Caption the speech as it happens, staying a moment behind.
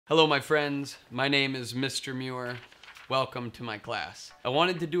Hello my friends, my name is Mr. Muir. Welcome to my class. I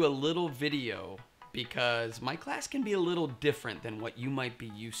wanted to do a little video because my class can be a little different than what you might be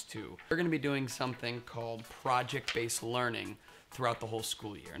used to. We're going to be doing something called project-based learning throughout the whole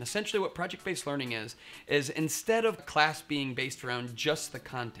school year. And essentially what project-based learning is instead of class being based around just the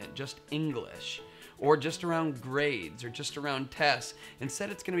content, just English, or just around grades, or just around tests,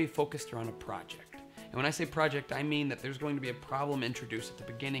 instead it's going to be focused around a project. And when I say project, I mean that there's going to be a problem introduced at the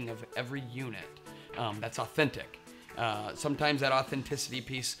beginning of every unit that's authentic. Sometimes that authenticity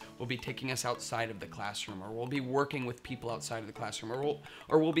piece will be taking us outside of the classroom, or we'll be working with people outside of the classroom,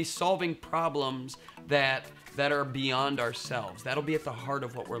 or we'll be solving problems that are beyond ourselves. That'll be at the heart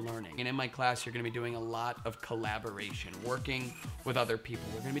of what we're learning. And in my class, you're going to be doing a lot of collaboration, working with other people.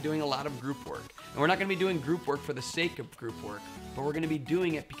 We're going to be doing a lot of group work. And we're not going to be doing group work for the sake of group work, but we're going to be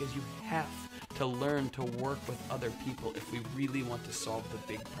doing it because you have to learn to work with other people if we really want to solve the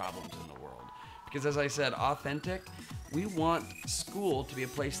big problems in the world. Because as I said, authentic, we want school to be a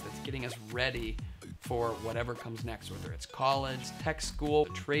place that's getting us ready for whatever comes next, whether it's college, tech school,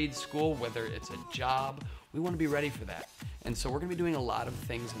 trade school, whether it's a job. We want to be ready for that. And so we're going to be doing a lot of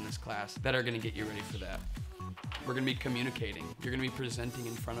things in this class that are going to get you ready for that. We're going to be communicating. You're going to be presenting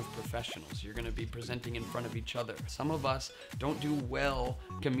in front of professionals. You're going to be presenting in front of each other. Some of us don't do well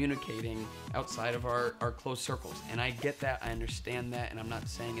communicating outside of our close circles. And I get that. I understand that. And I'm not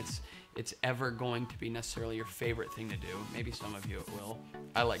saying it's ever going to be necessarily your favorite thing to do. Maybe some of you it will.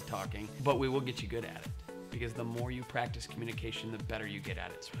 I like talking. But we will get you good at it. Because the more you practice communication, the better you get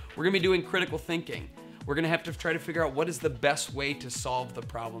at it. So we're going to be doing critical thinking. We're going to have to try to figure out what is the best way to solve the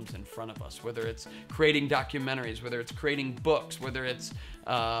problems in front of us, whether it's creating documentaries, whether it's creating books, whether it's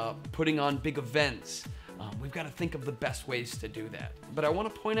putting on big events. We've got to think of the best ways to do that. But I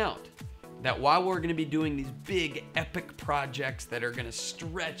want to point out that while we're going to be doing these big epic projects that are going to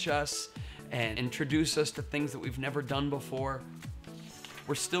stretch us and introduce us to things that we've never done before,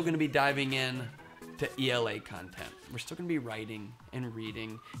 we're still going to be diving in to ELA content. We're still going to be writing and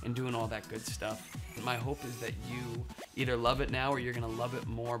reading and doing all that good stuff. And my hope is that you either love it now or you're going to love it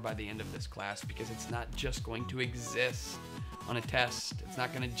more by the end of this class, because it's not just going to exist on a test. It's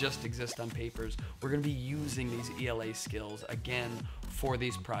not going to just exist on papers. We're going to be using these ELA skills again for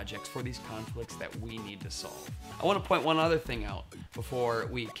these projects, for these conflicts that we need to solve. I want to point one other thing out before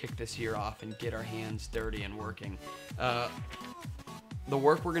we kick this year off and get our hands dirty and working. The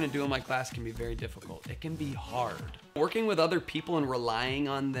work we're going to do in my class can be very difficult. It can be hard. Working with other people and relying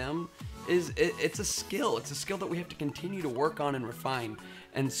on them it's a skill. It's a skill that we have to continue to work on and refine.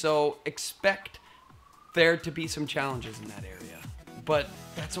 And so expect there to be some challenges in that area. But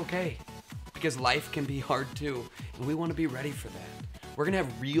that's okay, because life can be hard too, and we want to be ready for that. We're going to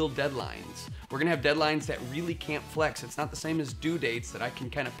have real deadlines. We're going to have deadlines that really can't flex. It's not the same as due dates that I can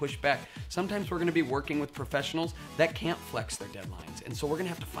kind of push back. Sometimes we're going to be working with professionals that can't flex their deadlines. And so we're going to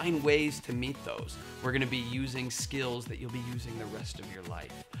have to find ways to meet those. We're going to be using skills that you'll be using the rest of your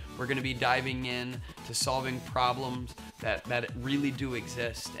life. We're going to be diving in to solving problems that really do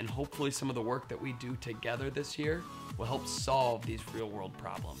exist. And hopefully some of the work that we do together this year will help solve these real world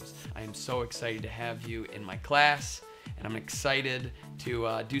problems. I am so excited to have you in my class. And I'm excited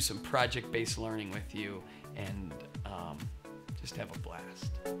to do some project-based learning with you and just have a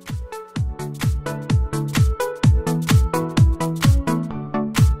blast.